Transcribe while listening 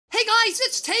Hey guys,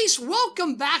 it's Taste.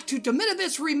 Welcome back to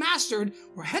Dormitabis Remastered.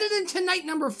 We're headed into night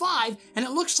number 5, and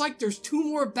it looks like there's 2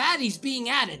 more baddies being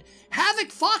added. Havoc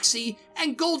Foxy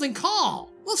and Golden Call.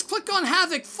 Let's click on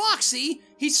Havoc Foxy.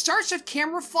 He starts at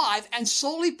camera 5 and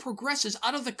slowly progresses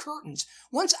out of the curtains.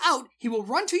 Once out, he will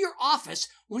run to your office.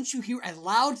 Once you hear a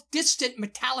loud, distant,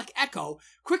 metallic echo,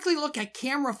 quickly look at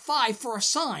camera 5 for a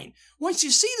sign. Once you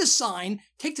see the sign,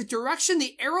 take the direction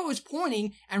the arrow is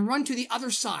pointing and run to the other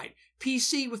side.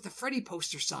 PC with the Freddy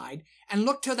poster side, and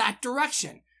look to that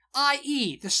direction.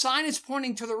 I.e., the sign is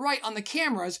pointing to the right on the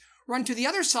cameras, run to the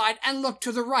other side and look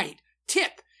to the right.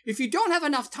 Tip: if you don't have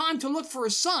enough time to look for a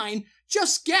sign,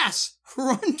 just guess.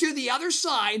 Run to the other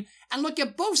side and look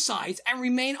at both sides and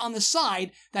remain on the side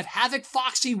that Havoc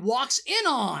Foxy walks in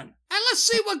on. And let's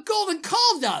see what Golden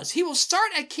Call does. He will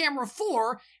start at camera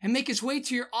 4 and make his way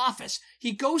to your office.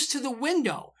 He goes to the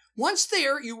window. Once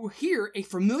there, you will hear a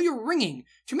familiar ringing.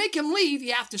 To make him leave,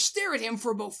 you have to stare at him for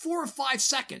about 4 or 5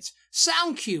 seconds.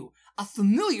 Sound cue: a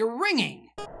familiar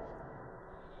ringing.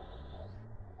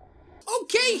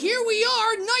 Okay, here we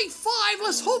are, night 5.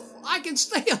 Let's hope I can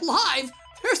stay alive.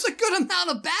 There's a good amount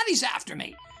of baddies after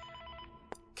me.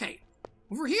 Okay,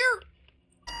 over here.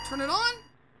 Turn it on.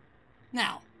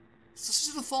 Now, let's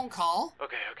listen to the phone call.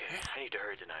 Okay, I need to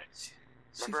hurry tonight. See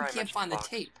if we can't find the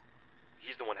tape.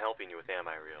 He's the one helping you with Am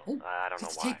I Real. Oh, I don't know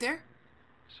is why. the tape there?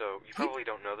 So, you probably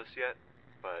don't know this yet,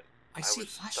 but I see was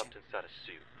it flashing. stuffed inside a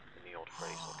suit in the old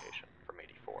Freddy's location from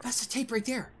 '84. That's the tape right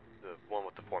there. The one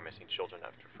with the 4 missing children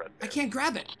after Fred I Bear. can't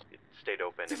grab it. It stayed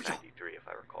open There in we go. '93, if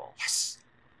I recall. Yes.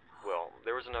 Well,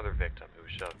 there was another victim who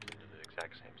was shoved into the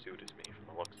exact same suit as me from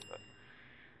the looks of it.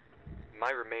 My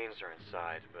remains are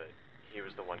inside, but he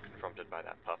was the one confronted by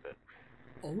that puppet.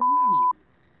 Oh.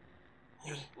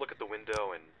 Just look at the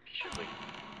window and he should leave.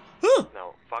 Huh.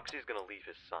 Now, Foxy's gonna leave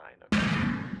his sign, okay?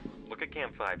 Look at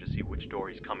Cam 5 to see which door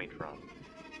he's coming from.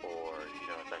 Or,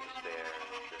 if I'm just there,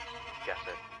 just guess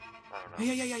it. I don't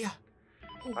know. Yeah.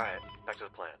 Oh. Alright, back to the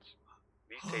plans.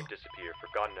 These tape disappear for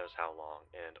God knows how long,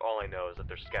 and all I know is that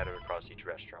they're scattered across each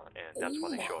restaurant, and that's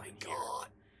why they show up in here. Oh my God.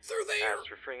 They're there. As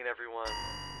for freeing everyone,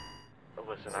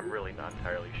 listen, I'm really not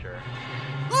entirely sure.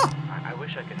 Ah! I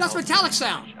wish I could That's help metallic you.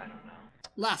 sound. I don't know.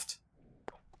 Left.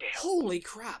 Damn. Holy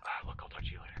crap. Look, I'll talk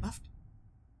to you later. Left.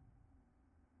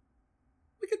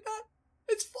 Look at that.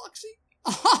 It's Foxy.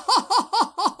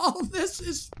 Oh, this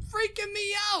is freaking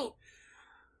me out.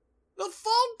 The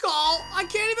phone call, I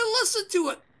can't even listen to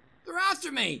it. They're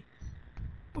after me.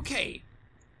 Okay,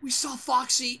 we saw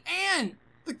Foxy and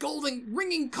the golden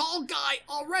ringing call guy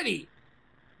already.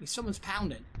 Hey, someone's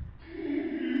pounding.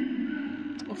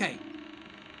 Okay.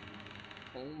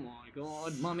 Oh my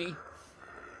God, mummy.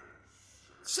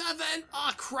 7.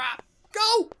 Ah, crap.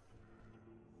 Go!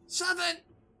 7.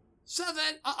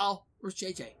 Uh-oh. Where's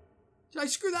JJ? Did I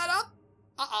screw that up?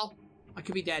 Uh-oh. I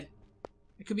could be dead.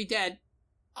 I could be dead.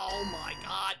 Oh my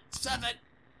God.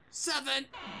 7.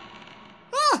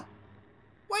 Ah!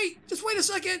 Wait, just wait a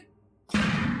second.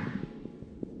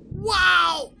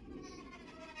 Wow!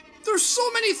 There's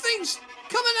so many things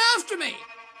coming after me.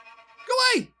 Go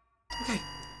away. Okay.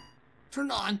 Turn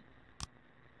it on.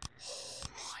 Oh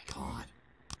my God.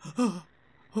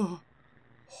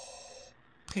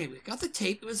 Okay, we got the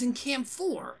tape. It was in cam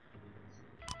 4.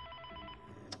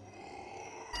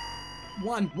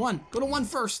 1. Go to 1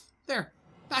 first. There.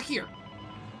 Back here.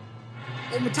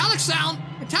 Oh, metallic sound.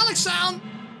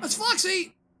 That's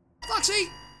Foxy. Foxy.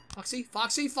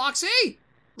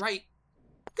 Right.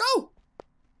 Go.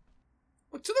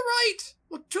 Look to the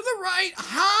right.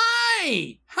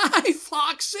 Hi,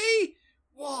 Foxy.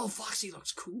 Whoa, Foxy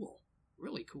looks cool.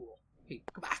 Really cool. Hey,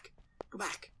 go back.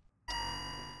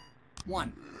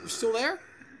 1. You're still there?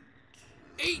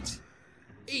 8.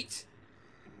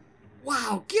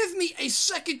 Wow, give me a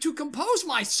second to compose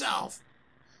myself.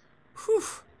 Whew.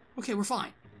 Okay, we're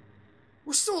fine.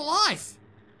 We're still alive.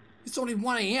 It's only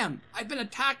 1 a.m. I've been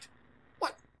attacked,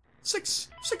 what, 6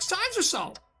 times or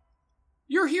so.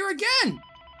 You're here again.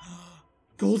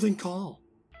 Golden Call.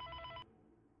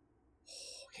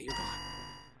 Okay, you're gone.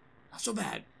 Not so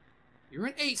bad. You're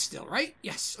in 8 still, right?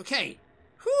 Yes, okay.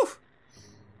 Whew.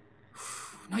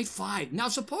 Night 5. Now,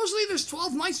 supposedly there's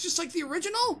 12 nights just like the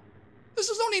original? This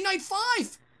is only night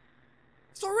 5.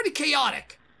 It's already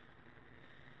chaotic.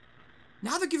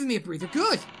 Now they're giving me a breather.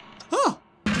 Good. Huh.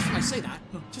 Just when I say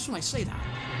that.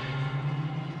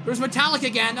 There's metallic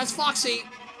again. That's Foxy.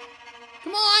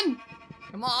 Come on.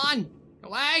 Go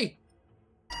away.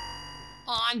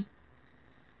 On.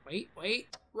 Wait.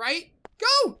 Right.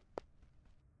 Go.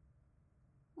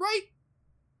 Right.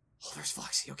 Oh, there's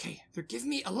Foxy. Okay. They're giving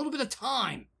me a little bit of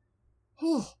time.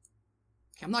 Oh.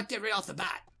 Okay, I'm not dead right off the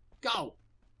bat. Go.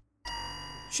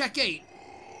 Check 8.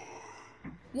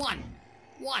 1.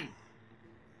 1.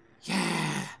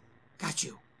 Yeah. Got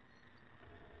you.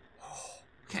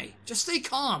 Okay, just stay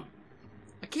calm.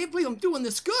 I can't believe I'm doing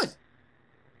this good.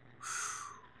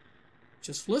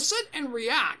 Just listen and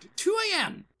react. 2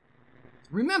 a.m.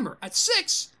 Remember, at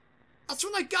 6, that's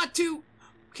when I got to...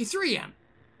 Okay, 3 a.m.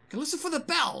 Okay, listen for the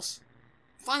bells.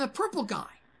 Find the purple guy.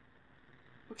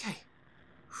 Okay.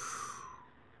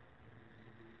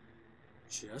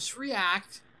 Just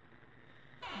react.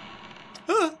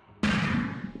 That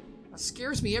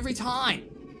scares me every time.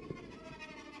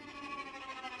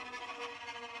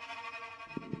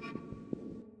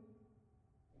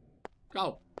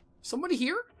 Go. Somebody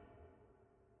here?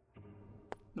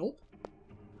 Nope.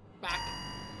 Back.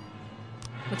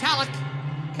 Metallic.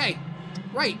 Okay.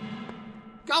 Right.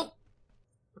 Go.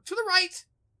 Look to the right.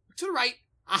 Look to the right.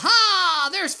 Aha!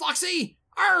 There's Foxy!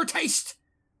 Our taste!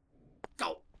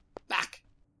 Go. Back.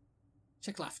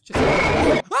 Check left. Check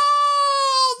left.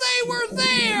 Oh! They were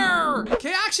there!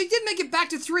 Okay, I actually did make it back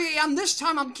to 3 a.m. This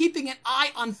time I'm keeping an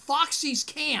eye on Foxy's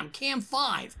cam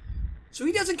 5. So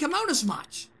he doesn't come out as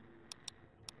much.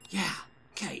 Yeah,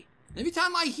 okay. Every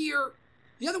time I hear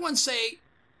the other one say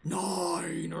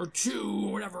 9 or 2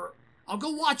 or whatever, I'll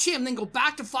go watch him, then go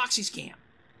back to Foxy's cam.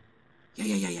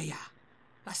 Yeah.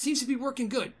 That seems to be working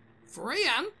good. 4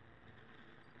 a.m.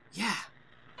 Yeah.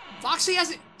 Foxy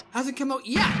hasn't come out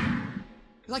yet.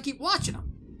 Because I keep watching him.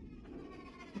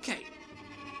 Okay.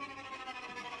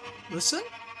 Listen.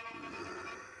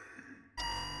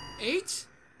 8.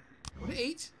 Go to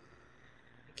 8.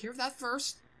 Take care of that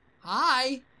first.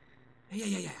 Hi.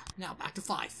 Yeah. Now, back to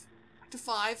 5. Back to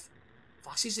 5.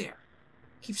 Foxy's there.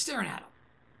 Keep staring at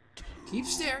him. Keep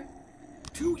staring.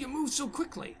 2, you move so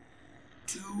quickly.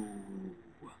 2.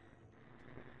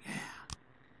 Yeah.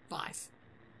 5.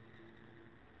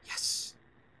 Yes.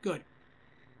 Good.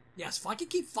 Yes, if I can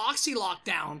keep Foxy locked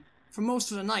down for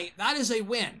most of the night, that is a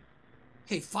win.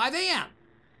 Okay, 5 a.m.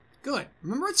 Good.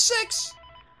 Remember it's 6.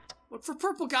 Look for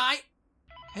purple guy.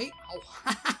 Hey. Oh.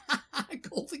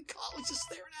 Golden Call is just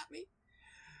staring at me.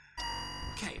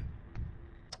 Okay.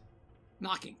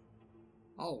 Knocking.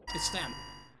 Oh, it's them.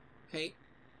 Okay.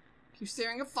 Keep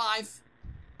staring at 5.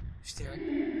 Keep staring.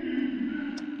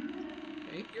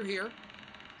 Okay, you're here.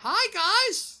 Hi,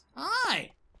 guys!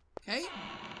 Hi! Okay.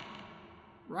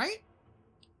 Right?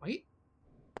 Wait.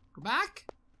 Go back.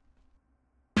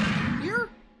 Here.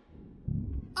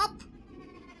 Up.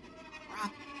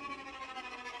 Crap.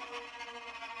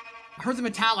 I heard the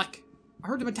metallic.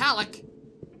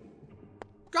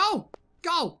 Go!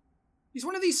 Go! He's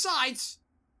one of these sides.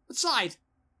 What side?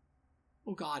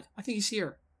 Oh god, I think he's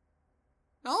here.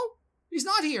 No? He's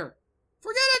not here.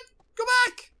 Forget it! Go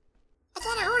back! I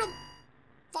thought I heard him.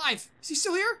 5. Is he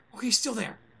still here? Okay, he's still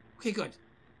there. Okay, good.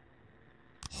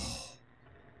 Okay,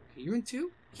 you're in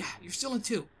 2? Yeah, you're still in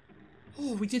 2.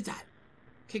 Oh, we did that.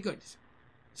 Okay, good.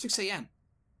 6 a.m.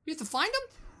 We have to find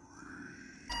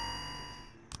him?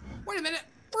 Wait a minute.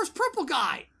 Where's purple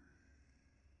guy?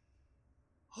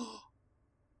 Oh,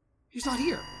 he's not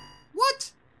here.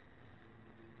 What?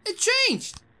 It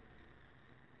changed.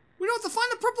 We don't have to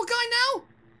find the purple guy now?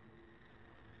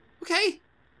 Okay.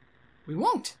 We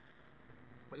won't.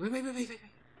 Wait. I'm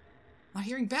not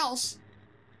hearing bells.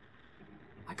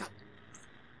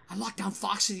 I locked down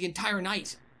Foxy the entire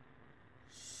night.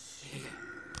 Yeah.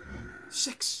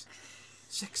 6.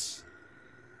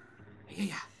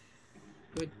 Yeah.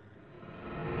 Good.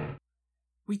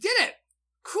 We did it!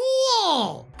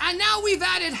 Cool! And now we've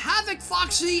added Havoc,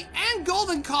 Foxy, and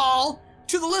Golden Call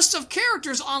to the list of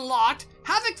characters unlocked.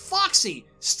 Havoc Foxy,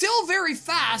 still very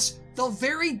fast, though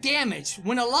very damaged.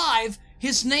 When alive,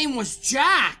 his name was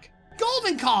Jack.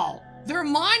 Golden Call, their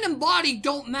mind and body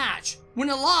don't match. When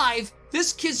alive,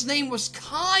 this kid's name was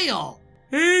Kyle.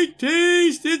 Hey,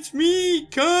 Taste, it's me,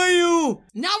 Kyle.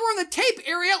 Now we're in the tape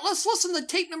area. Let's listen to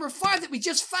tape number 5 that we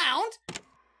just found.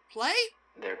 Play.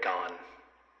 They're gone.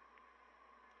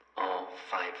 All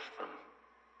 5 of them.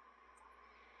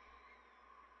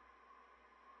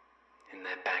 In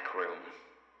that back room.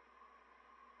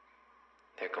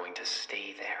 They're going to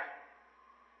stay there.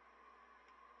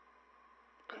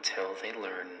 Until they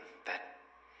learn that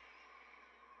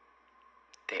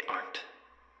they aren't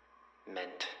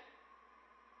meant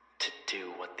to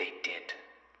do what they did.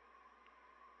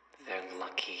 They're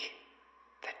lucky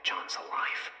that John's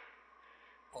alive.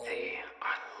 Oh. They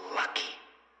are lucky.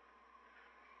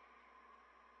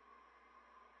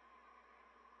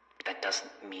 That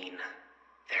doesn't mean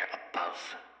they're above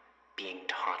being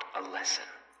taught a lesson.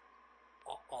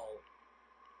 Uh-oh.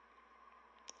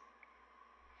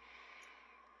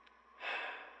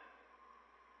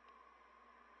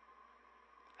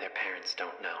 Their parents parents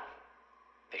don't know.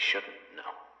 They shouldn't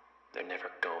know. They're never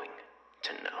going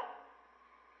to know.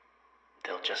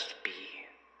 They'll just be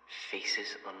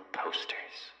faces on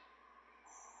posters.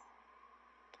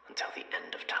 Until the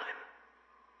end of time.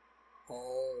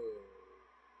 Oh.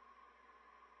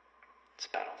 It's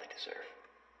about all they deserve.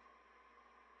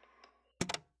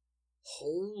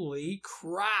 Holy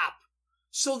crap.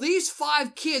 So these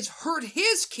 5 kids hurt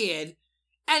his kid,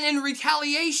 and in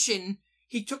retaliation,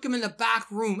 he took him in the back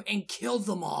room and killed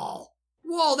them all.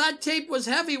 Whoa, that tape was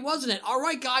heavy, wasn't it?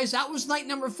 Alright guys, that was night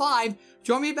number 5.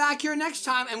 Join me back here next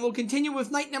time and we'll continue with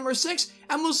night number 6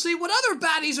 and we'll see what other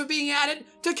baddies are being added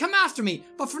to come after me.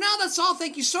 But for now, that's all.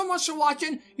 Thank you so much for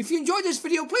watching. If you enjoyed this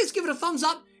video, please give it a thumbs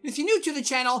up. And if you're new to the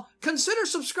channel, consider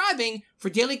subscribing for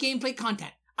daily gameplay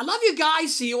content. I love you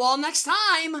guys. See you all next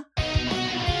time.